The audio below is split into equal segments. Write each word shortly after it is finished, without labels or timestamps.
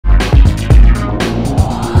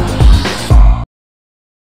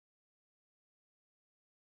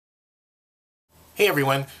Hey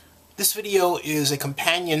everyone, this video is a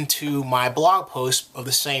companion to my blog post of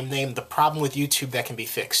the same name, The Problem with YouTube That Can Be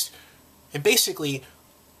Fixed. And basically,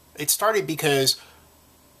 it started because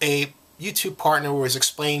a YouTube partner was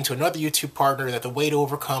explaining to another YouTube partner that the way to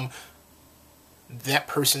overcome that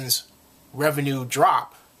person's revenue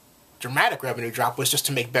drop, dramatic revenue drop, was just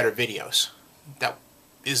to make better videos. That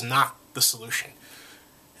is not the solution.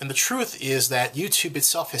 And the truth is that YouTube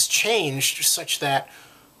itself has changed such that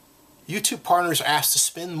YouTube partners are asked to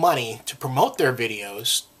spend money to promote their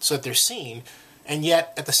videos so that they're seen, and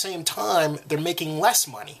yet at the same time they're making less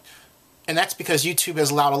money. And that's because YouTube has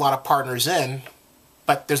allowed a lot of partners in,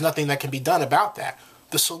 but there's nothing that can be done about that.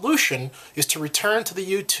 The solution is to return to the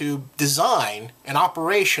YouTube design and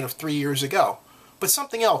operation of 3 years ago. But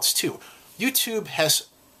something else too. YouTube has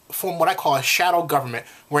formed what I call a shadow government,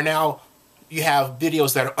 where now you have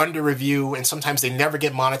videos that are under review and sometimes they never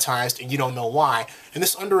get monetized and you don't know why. And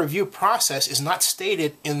this under review process is not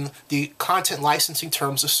stated in the content licensing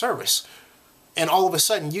terms of service. And all of a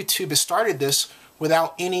sudden YouTube has started this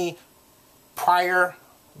without any prior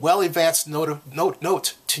well-advanced note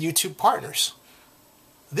to YouTube partners.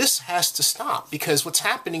 This has to stop, because what's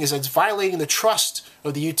happening is it's violating the trust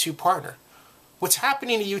of the YouTube partner. What's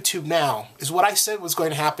happening to YouTube now is what I said was going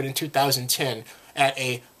to happen in 2010 at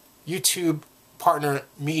a YouTube partner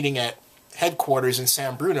meeting at headquarters in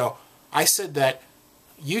San Bruno. I said that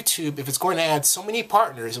YouTube, if it's going to add so many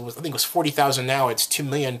partners, I think it was 40,000 now, it's 2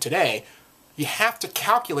 million today, you have to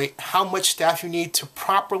calculate how much staff you need to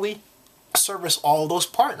properly service all those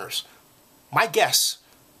partners. My guess,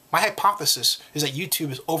 my hypothesis, is that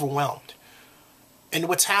YouTube is overwhelmed. And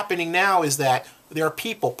what's happening now is that there are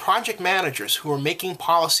people, project managers, who are making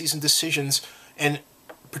policies and decisions and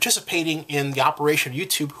participating in the operation of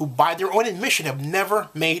YouTube, who by their own admission have never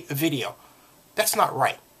made a video. That's not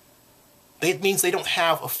right. It means they don't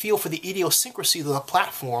have a feel for the idiosyncrasy of the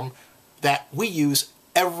platform that we use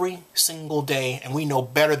every single day, and we know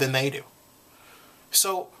better than they do.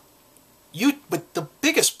 But the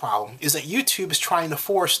biggest problem is that YouTube is trying to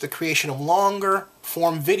force the creation of longer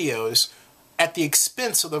form videos at the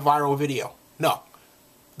expense of the viral video. No.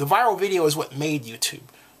 The viral video is what made YouTube.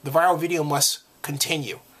 The viral video must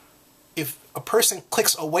continue. If a person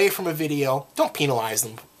clicks away from a video, don't penalize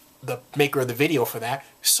them, the maker of the video, for that.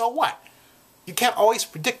 So what? You can't always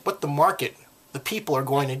predict what the market, the people, are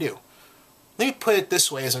going to do. Let me put it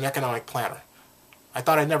this way as an economic planner. I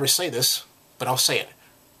thought I'd never say this, but I'll say it.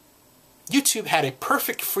 YouTube had a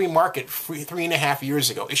perfect free market 3.5 years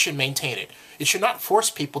ago. It should maintain it. It should not force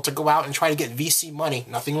people to go out and try to get VC money,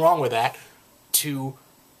 nothing wrong with that, to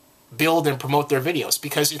build and promote their videos,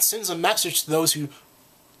 because it sends a message to those who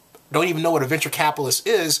don't even know what a venture capitalist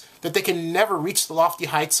is, that they can never reach the lofty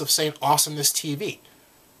heights of, saying, awesomeness TV.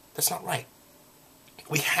 That's not right.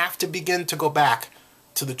 We have to begin to go back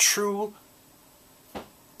to the true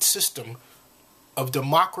system of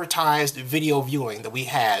democratized video viewing that we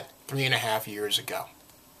had 3.5 years ago.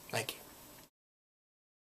 Thank you.